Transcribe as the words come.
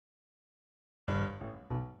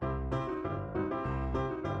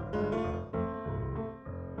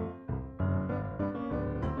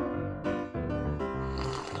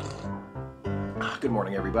Good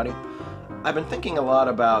morning, everybody. I've been thinking a lot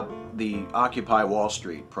about the Occupy Wall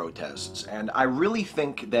Street protests, and I really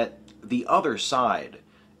think that the other side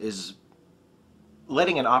is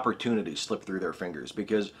letting an opportunity slip through their fingers,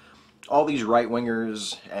 because all these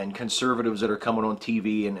right-wingers and conservatives that are coming on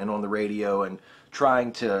TV and on the radio and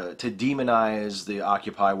trying to demonize the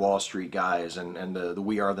Occupy Wall Street guys and the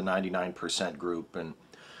We Are the 99% group, and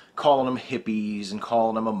calling them hippies and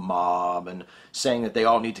calling them a mob and saying that they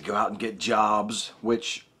all need to go out and get jobs,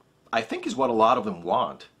 which I think is what a lot of them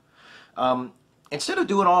want. Instead of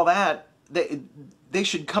doing all that, they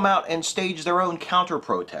should come out and stage their own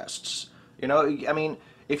counter-protests. You know, I mean,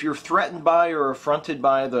 if you're threatened by or affronted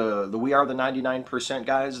by the We Are the 99%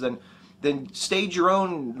 guys, then stage your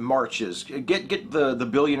own marches. Get the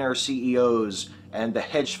billionaire CEOs and the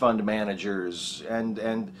hedge fund managers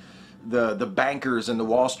and the bankers and the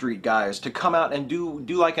Wall Street guys to come out and do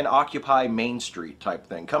like an Occupy Main Street type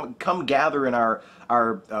thing. Come gather in our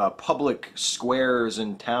public squares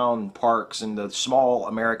and town parks in the small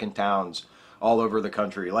American towns all over the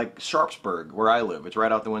country, like Sharpsburg, where I live. It's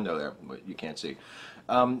right out the window there, but you can't see.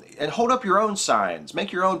 And hold up your own signs.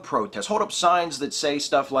 Make your own protests. Hold up signs that say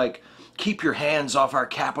stuff like, "Keep your hands off our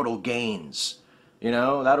capital gains." You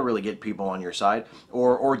know, that'll really get people on your side.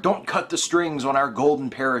 Or "Don't cut the strings on our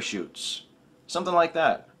golden parachutes." Something like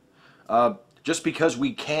that. Just because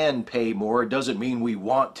we can pay more doesn't mean we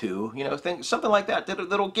want to. You know, something like that.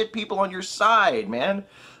 That'll get people on your side, man.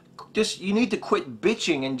 You need to quit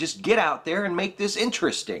bitching and just get out there and make this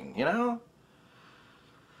interesting, you know?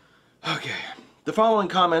 Okay. The following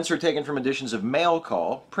comments are taken from editions of Mail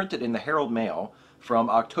Call, printed in the Herald Mail,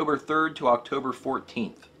 from October 3rd to October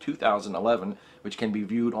 14th, 2011, which can be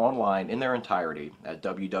viewed online in their entirety at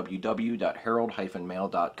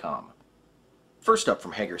www.herald-mail.com. First up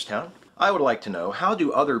from Hagerstown, I would like to know, how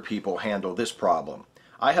do other people handle this problem?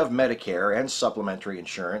 I have Medicare and supplementary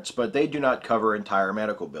insurance, but they do not cover entire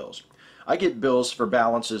medical bills. I get bills for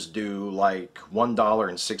balances due like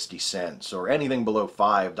 $1.60 or anything below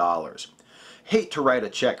 $5. Hate to write a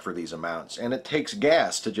check for these amounts, and it takes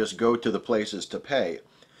gas to just go to the places to pay.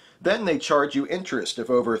 Then they charge you interest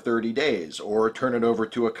if over 30 days, or turn it over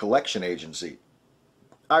to a collection agency.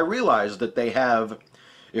 I realize that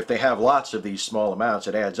if they have lots of these small amounts,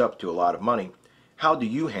 it adds up to a lot of money. How do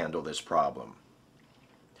you handle this problem?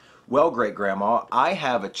 Well, great-grandma, I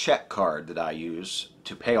have a check card that I use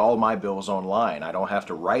to pay all my bills online. I don't have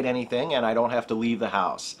to write anything, and I don't have to leave the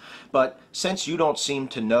house. But since you don't seem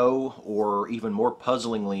to know, or even more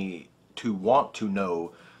puzzlingly, to want to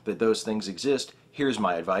know that those things exist, here's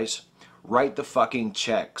my advice. Write the fucking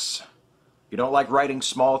checks. You don't like writing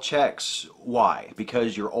small checks. Why?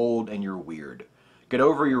 Because you're old and you're weird. Get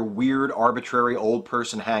over your weird, arbitrary old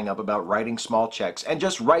person hang-up about writing small checks and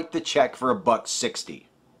just write the check for $1.60.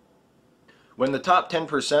 When the top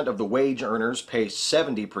 10% of the wage earners pay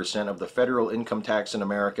 70% of the federal income tax in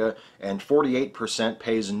America, and 48%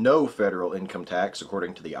 pays no federal income tax,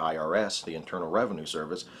 according to the IRS, the Internal Revenue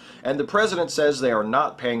Service, and the president says they are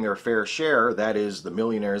not paying their fair share, that is, the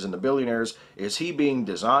millionaires and the billionaires, is he being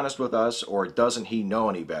dishonest with us, or doesn't he know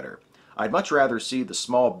any better? I'd much rather see the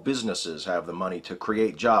small businesses have the money to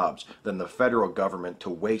create jobs than the federal government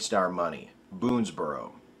to waste our money.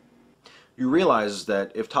 Boonesboro. You realize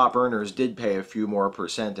that if top earners did pay a few more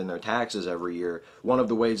percent in their taxes every year, one of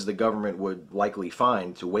the ways the government would likely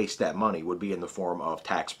find to waste that money would be in the form of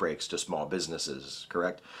tax breaks to small businesses,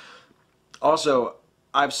 correct? Also,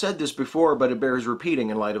 I've said this before, but it bears repeating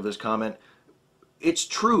in light of this comment. It's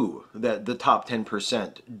true that the top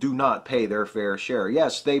 10% do not pay their fair share.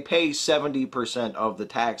 Yes, they pay 70% of the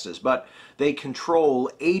taxes, but they control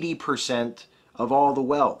 80% of all the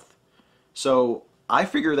wealth. So I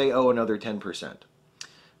figure they owe another 10%.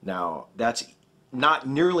 Now, that's not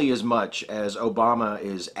nearly as much as Obama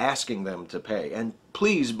is asking them to pay. And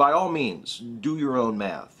please, by all means, do your own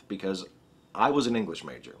math, because I was an English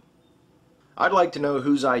major. I'd like to know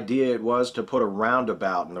whose idea it was to put a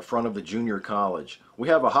roundabout in the front of the junior college. We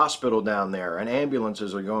have a hospital down there, and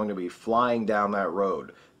ambulances are going to be flying down that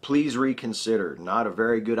road. Please reconsider. Not a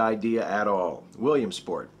very good idea at all.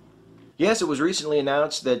 Williamsport. Yes, it was recently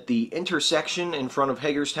announced that the intersection in front of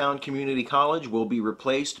Hagerstown Community College will be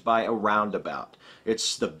replaced by a roundabout.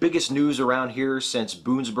 It's the biggest news around here since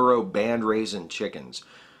Boonesboro banned raising chickens.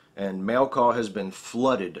 And Mail Call has been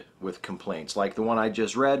flooded with complaints, like the one I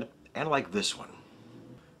just read, and like this one.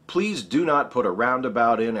 Please do not put a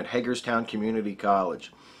roundabout in at Hagerstown Community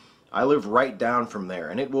College. I live right down from there,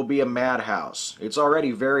 and it will be a madhouse. It's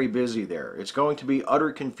already very busy there. It's going to be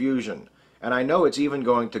utter confusion. And I know it's even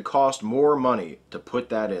going to cost more money to put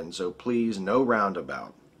that in, so please, no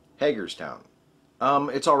roundabout. Hagerstown.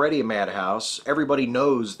 It's already a madhouse. Everybody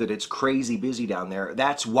knows that it's crazy busy down there.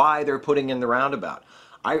 That's why they're putting in the roundabout.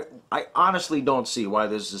 I honestly don't see why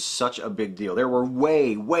this is such a big deal. There were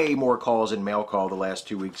way more calls in mail call the last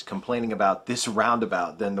 2 weeks complaining about this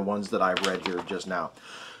roundabout than the ones that I've read here just now.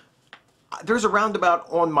 There's a roundabout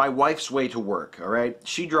on my wife's way to work, all right?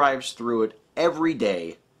 She drives through it every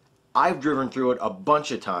day. I've driven through it a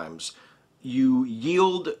bunch of times. You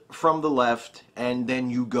yield from the left and then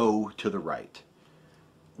you go to the right.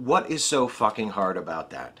 What is so fucking hard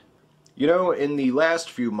about that? You know, in the last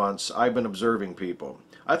few months, I've been observing people.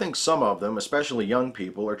 I think some of them, especially young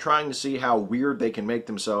people, are trying to see how weird they can make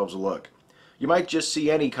themselves look. You might just see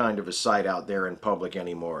any kind of a sight out there in public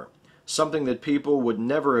anymore. Something that people would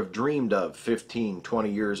never have dreamed of 15,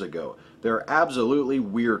 20 years ago. They're absolutely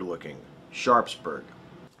weird looking. Sharpsburg.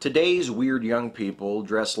 Today's weird young people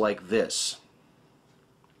dress like this.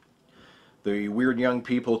 The weird young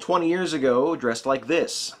people 20 years ago dressed like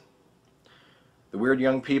this. The weird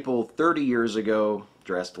young people 30 years ago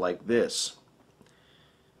dressed like this.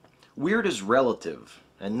 Weird is relative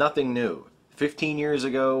and nothing new. 15 years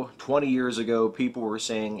ago, 20 years ago, people were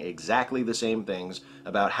saying exactly the same things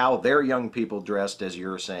about how their young people dressed as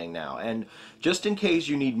you're saying now. And just in case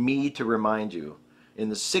you need me to remind you, in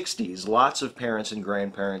the 60s, lots of parents and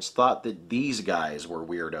grandparents thought that these guys were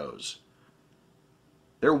weirdos.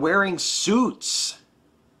 They're wearing suits.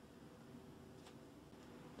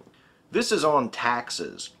 This is on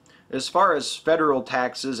taxes. As far as federal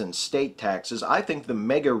taxes and state taxes, I think the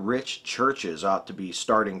mega-rich churches ought to be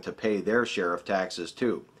starting to pay their share of taxes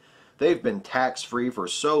too. They've been tax-free for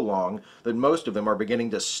so long that most of them are beginning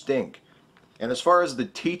to stink. And as far as the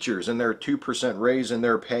teachers and their 2% raise in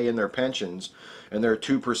their pay and their pensions, and their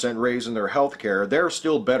 2% raise in their health care, they're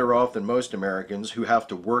still better off than most Americans who have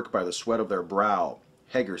to work by the sweat of their brow.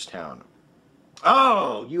 Hagerstown.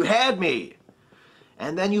 Oh, you had me!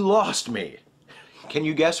 And then you lost me. Can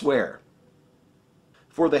you guess where?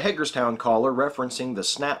 For the Hagerstown caller referencing the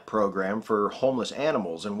SNAP program for homeless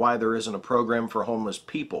animals and why there isn't a program for homeless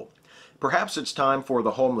people. Perhaps it's time for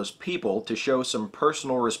the homeless people to show some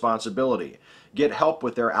personal responsibility, get help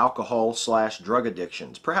with their alcohol/drug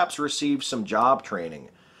addictions, perhaps receive some job training.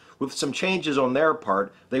 With some changes on their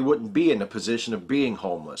part, they wouldn't be in a position of being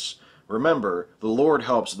homeless. Remember, the Lord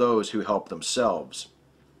helps those who help themselves.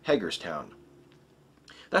 Hagerstown.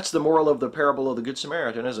 That's the moral of the parable of the Good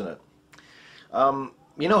Samaritan, isn't it?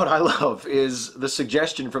 You know what I love is the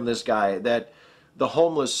suggestion from this guy that the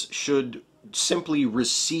homeless should simply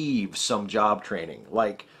receive some job training.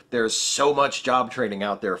 Like, there's so much job training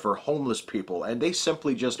out there for homeless people, and they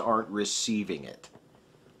simply just aren't receiving it.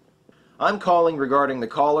 I'm calling regarding the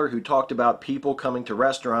caller who talked about people coming to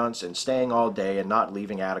restaurants and staying all day and not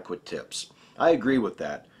leaving adequate tips. I agree with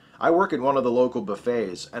that. I work at one of the local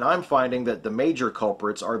buffets, and I'm finding that the major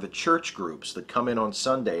culprits are the church groups that come in on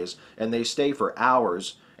Sundays and they stay for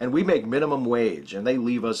hours, and we make minimum wage and they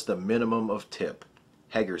leave us the minimum of tip.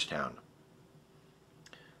 Hagerstown.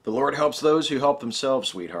 The Lord helps those who help themselves,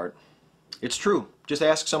 sweetheart. It's true. Just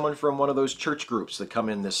ask someone from one of those church groups that come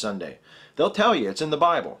in this Sunday. They'll tell you it's in the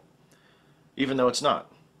Bible, even though it's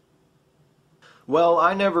not. Well,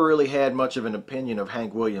 I never really had much of an opinion of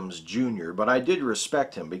Hank Williams Jr., but I did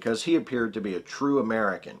respect him because he appeared to be a true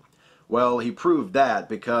American. Well, he proved that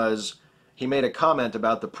because he made a comment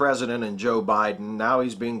about the president and Joe Biden. Now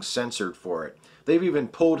he's being censored for it. They've even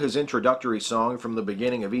pulled his introductory song from the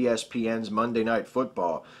beginning of ESPN's Monday Night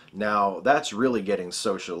Football. Now, that's really getting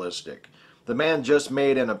socialistic. The man just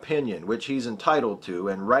made an opinion, which he's entitled to,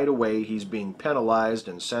 and right away he's being penalized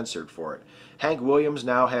and censored for it. Hank Williams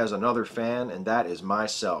now has another fan, and that is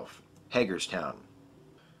myself. Hagerstown.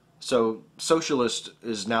 So, socialist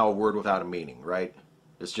is now a word without a meaning, right?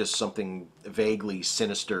 It's just something vaguely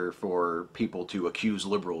sinister for people to accuse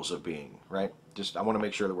liberals of being, right? I want to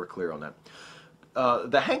make sure that we're clear on that.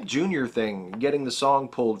 The Hank Jr. thing, getting the song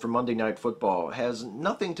pulled from Monday Night Football, has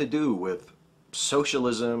nothing to do with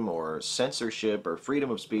socialism or censorship or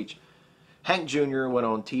freedom of speech. Hank Jr. went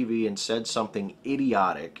on TV and said something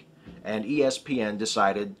idiotic, and ESPN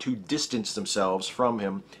decided to distance themselves from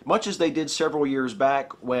him, much as they did several years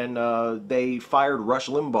back when they fired Rush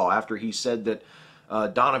Limbaugh after he said that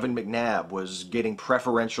Donovan McNabb was getting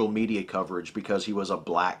preferential media coverage because he was a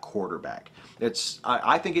black quarterback.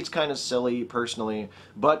 I think it's kind of silly, personally,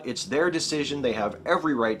 but it's their decision. They have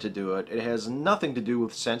every right to do it. It has nothing to do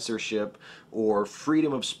with censorship or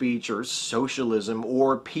freedom of speech or socialism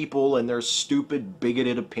or people and their stupid,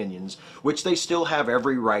 bigoted opinions, which they still have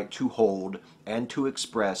every right to hold and to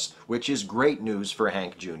express, which is great news for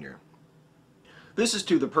Hank Jr. This is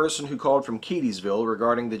to the person who called from Keedysville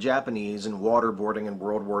regarding the Japanese and waterboarding in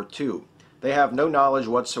World War II. They have no knowledge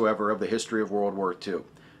whatsoever of the history of World War II.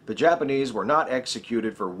 The Japanese were not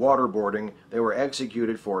executed for waterboarding, they were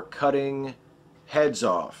executed for cutting heads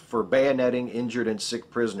off, for bayoneting injured and sick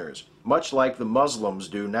prisoners, much like the Muslims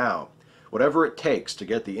do now. Whatever it takes to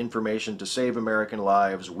get the information to save American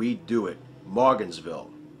lives, we do it. Morgansville.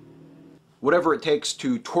 Whatever it takes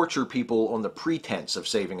to torture people on the pretense of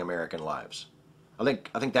saving American lives. I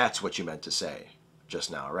think that's what you meant to say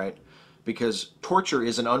just now, right? Because torture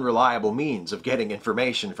is an unreliable means of getting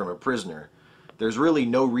information from a prisoner. There's really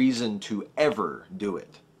no reason to ever do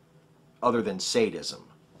it, other than sadism.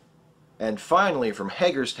 And finally, from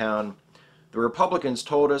Hagerstown, the Republicans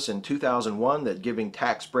told us in 2001 that giving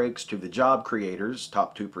tax breaks to the job creators,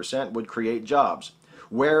 top 2%, would create jobs.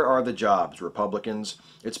 Where are the jobs, Republicans?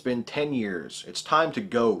 It's been 10 years. It's time to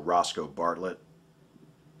go, Roscoe Bartlett.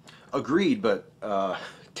 Agreed, but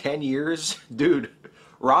 10 years? Dude,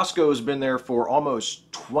 Roscoe's been there for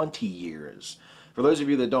almost 20 years. For those of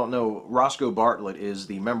you that don't know, Roscoe Bartlett is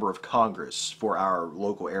the member of Congress for our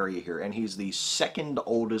local area here, and he's the second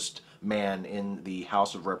oldest man in the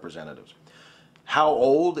House of Representatives. How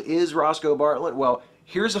old is Roscoe Bartlett? Well,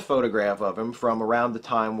 here's a photograph of him from around the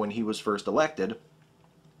time when he was first elected.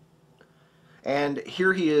 And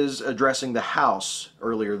here he is addressing the House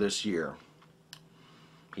earlier this year.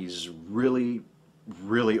 He's really,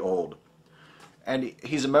 really old. And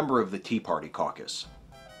he's a member of the Tea Party caucus.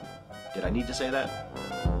 Did I need to say that?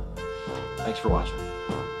 Thanks for watching.